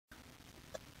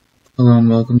Hello and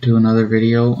welcome to another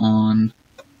video on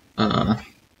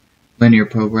linear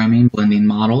programming, blending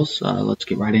models. Let's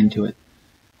get right into it.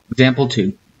 Example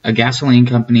 2. A gasoline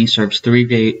company serves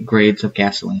 3 grades of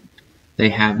gasoline. They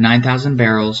have 9,000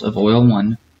 barrels of oil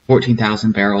 1,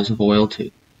 14,000 barrels of oil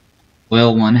 2.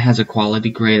 Oil 1 has a quality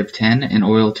grade of 10 and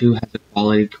oil 2 has a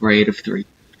quality grade of 3.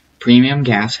 Premium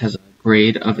gas has a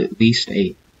grade of at least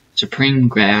 8. Supreme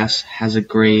gas has a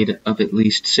grade of at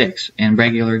least 6, and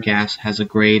regular gas has a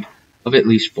grade of at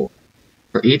least 4.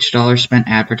 For each dollar spent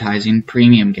advertising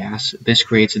premium gas, this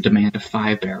creates a demand of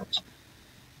 5 barrels.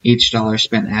 Each dollar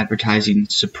spent advertising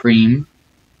Supreme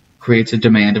creates a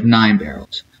demand of 9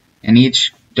 barrels. And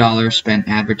each dollar spent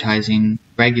advertising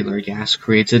regular gas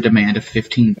creates a demand of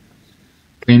 15 barrels.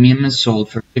 Premium is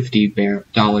sold for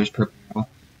 $50 per barrel.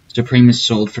 Supreme is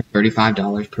sold for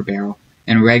 $35 per barrel.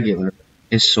 And regular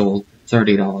is sold for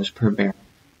 $30 per barrel.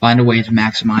 Find a way to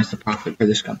maximize the profit for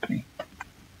this company.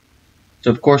 So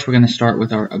of course we're going to start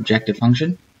with our objective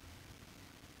function,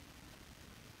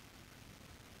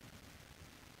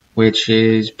 which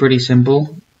is pretty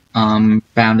simple, found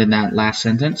in that last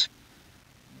sentence.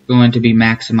 We're going to be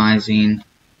maximizing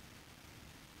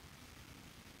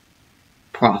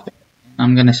profit.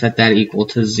 I'm going to set that equal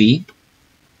to z.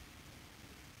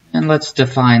 And let's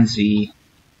define z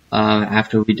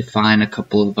after we define a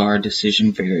couple of our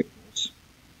decision variables.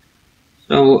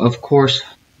 So of course,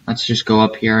 let's just go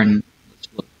up here and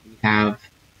we'll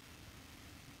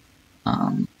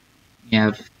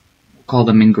call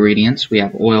them ingredients. We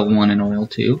have oil 1 and oil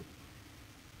 2.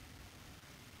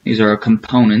 These are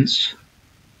components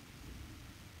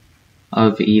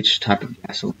of each type of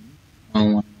gasoline,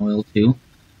 oil 1 and oil 2.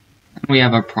 And we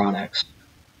have our products.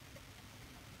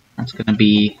 That's going to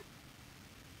be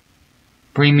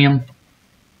premium,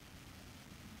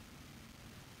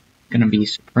 going to be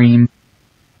supreme,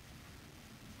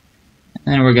 and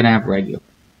then we're going to have regular.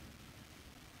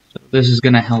 So this is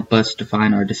going to help us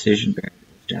define our decision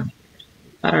variables down here. So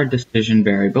we've got our decision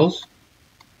variables.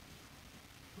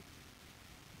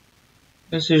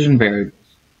 Decision variables.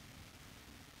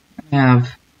 We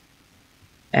have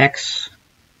x,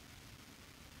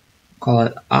 call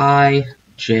it I,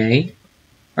 j,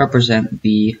 represent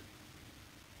the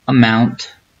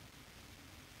amount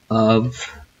of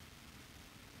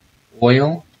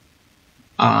oil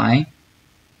I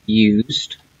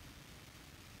used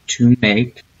to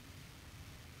make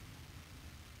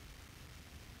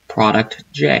product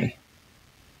J.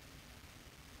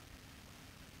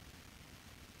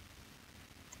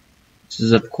 This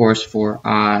is of course for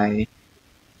I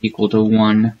equal to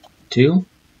 1, 2,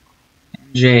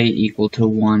 and J equal to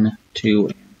 1, 2,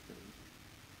 and 3.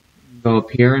 Go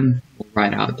up here and we'll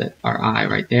write out that our I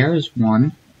right there is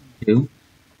 1, 2,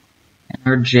 and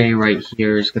our J right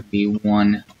here is going to be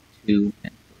 1, 2,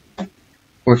 and 3. Of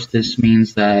course, this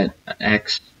means that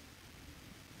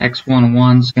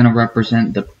X11 is going to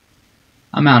represent the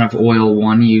amount of oil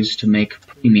 1 used to make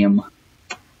premium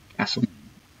gasoline.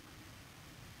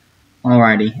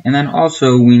 Alrighty, and then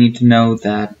also we need to know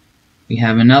that we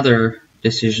have another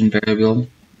decision variable,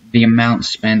 the amount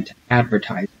spent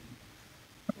advertising.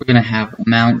 We're going to have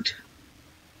amount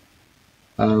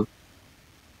of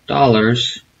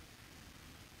dollars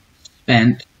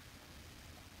spent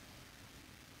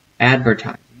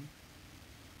advertising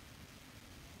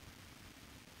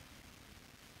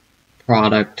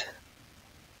product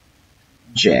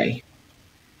J.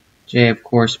 J of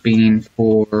course being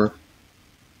for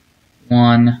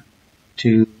 1,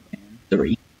 2, and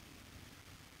 3.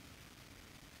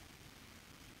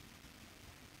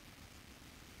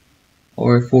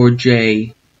 Or for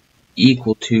J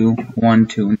equal to 1,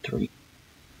 2, and 3.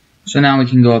 So now we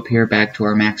can go up here back to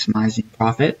our maximizing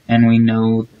profit, and we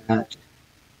know that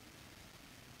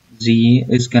Z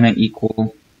is going to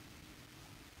equal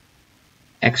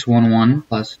X11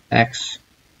 plus X21,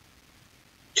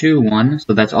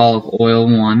 so that's all of oil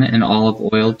 1 and all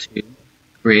of oil 2,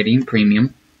 creating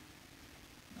premium.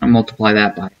 I'll multiply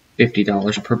that by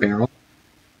 $50 per barrel.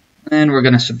 And then we're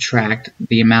going to subtract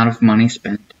the amount of money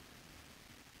spent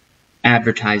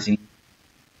advertising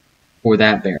for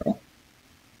that barrel.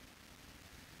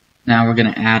 Now we're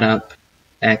going to add up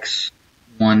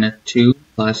X12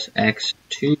 plus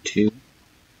X22,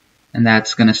 and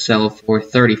that's going to sell for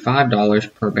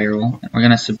 $35 per barrel. And we're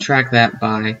going to subtract that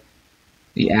by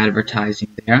the advertising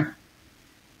there.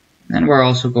 And then we're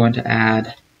also going to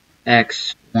add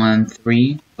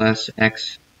X13 plus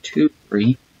X23.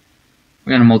 We're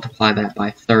going to multiply that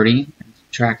by 30 and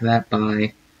subtract that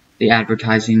by the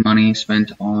advertising money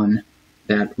spent on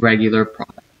that regular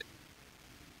product.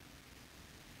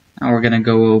 Now we're going to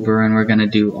go over and we're going to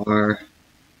do our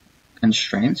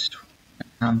constraints.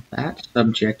 have that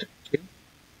subject to.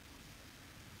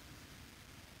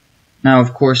 Now,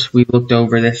 of course, we looked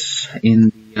over this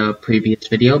in the previous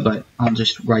video, but I'll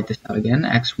just write this out again.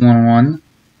 X11,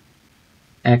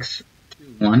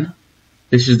 X21.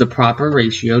 This is the proper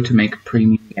ratio to make a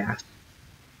premium gas.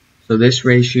 So this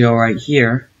ratio right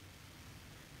here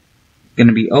is going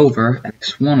to be over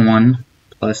X11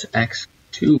 plus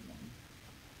X21.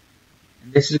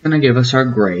 And this is going to give us our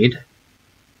grade.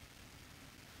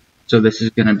 So this is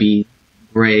going to be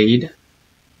grade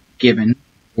given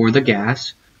for the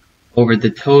gas over the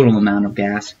total amount of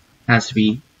gas has to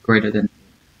be greater than 0.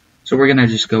 So we're going to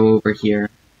just go over here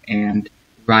and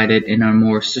write it in a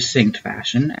more succinct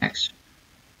fashion.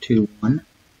 X21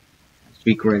 has to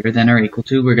be greater than or equal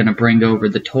to. We're going to bring over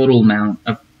the total amount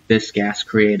of this gas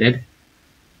created,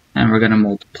 and we're going to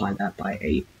multiply that by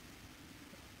 8.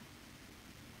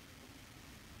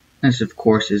 This, of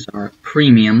course, is our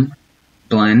premium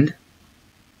blend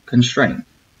constraint.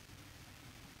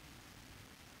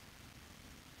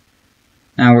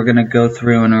 Now we're going to go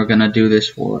through and we're going to do this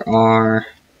for our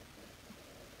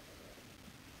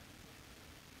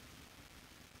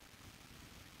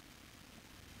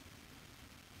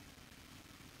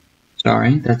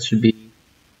that should be,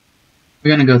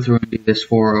 we're going to go through and do this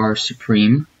for our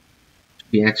supreme,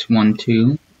 which will be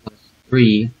X12 plus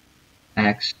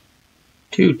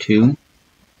 3X22.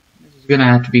 This is going to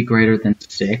have to be greater than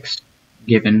 6,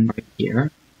 given right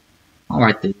here. I'll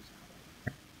write this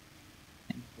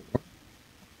and 4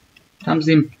 times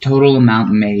the total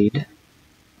amount made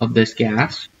of this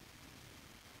gas.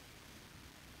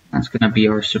 That's going to be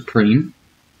our supreme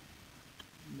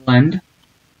blend.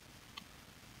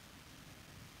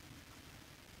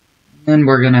 Then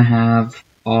we're going to have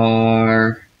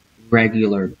our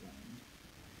regular blend.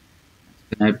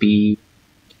 It's going to be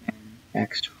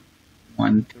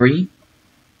 10x13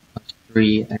 plus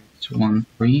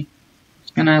 3x13.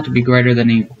 It's going to have to be greater than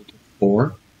or equal to 4.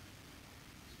 It's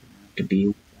going to have to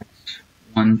be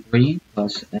x13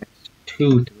 plus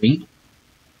x23.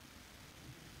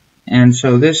 And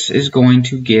so this is going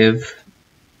to give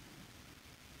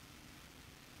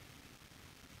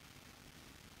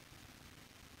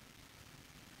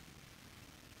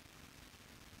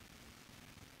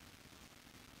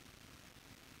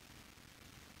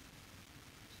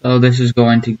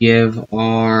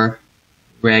our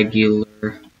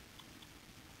regular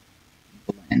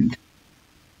blend.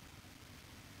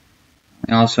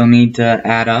 We also need to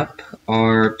add up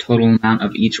our total amount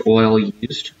of each oil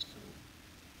used.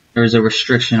 There's a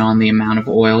restriction on the amount of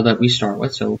oil that we start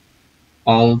with, so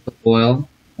all of the oil,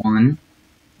 1,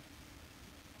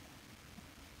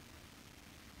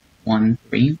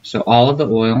 3. So all of the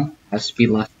oil has to be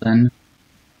less than,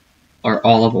 or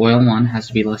all of oil 1 has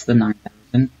to be less than 9,000.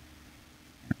 And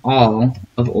all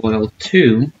of oil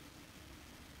 2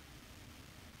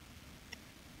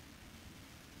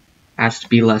 has to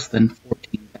be less than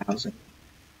 14,000.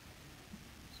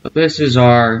 So this is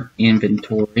our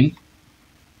inventory,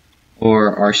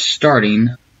 or our starting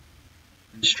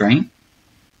constraint.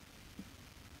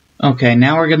 Okay,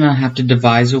 now we're going to have to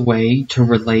devise a way to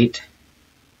relate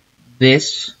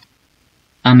this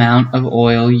amount of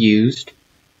oil used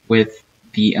with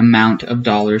the amount of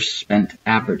dollars spent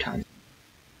advertising.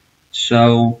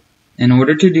 So, in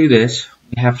order to do this,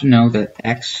 we have to know that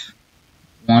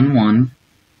X11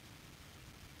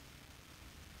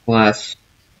 plus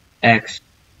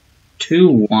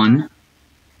X21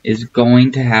 is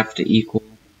going to have to equal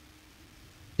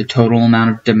the total amount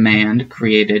of demand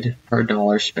created per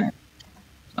dollar spent.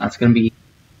 So that's going to be equal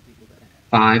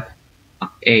to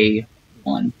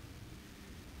 5A1.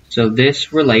 So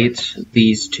this relates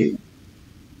these two.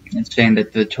 It's saying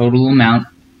that the total amount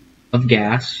of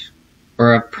gas,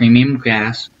 or of premium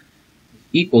gas, is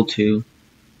equal to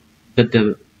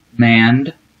the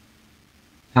demand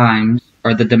times,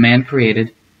 or the demand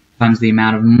created times the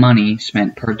amount of money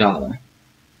spent per dollar.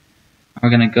 We're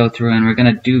going to go through and we're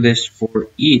going to do this for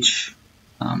each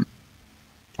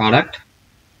product.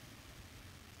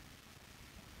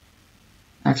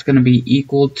 That's going to be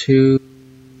equal to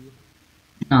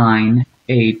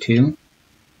 9A2.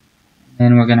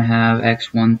 Then we're going to have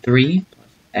X13 plus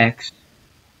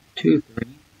X23.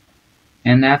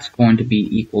 And that's going to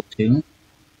be equal to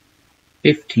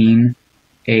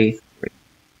 15A3.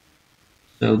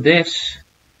 So this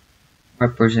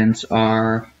represents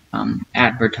our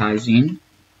advertising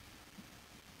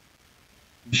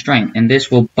constraint, and this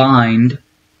will bind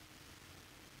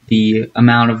the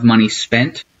amount of money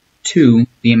spent to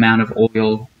the amount of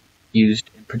oil used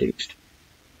and produced.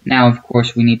 Now, of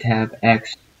course, we need to have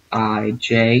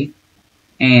Xij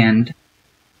and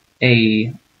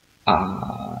AJ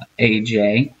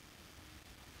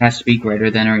has to be greater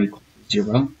than or equal to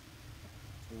 0,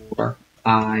 for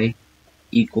I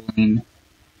equaling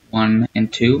 1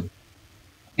 and 2,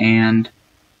 and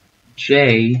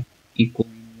j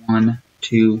equaling 1,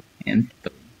 2, and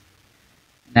 3.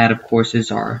 That, of course,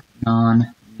 is our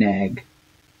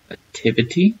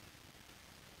non-negativity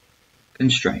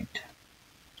constraint.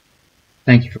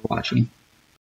 Thank you for watching.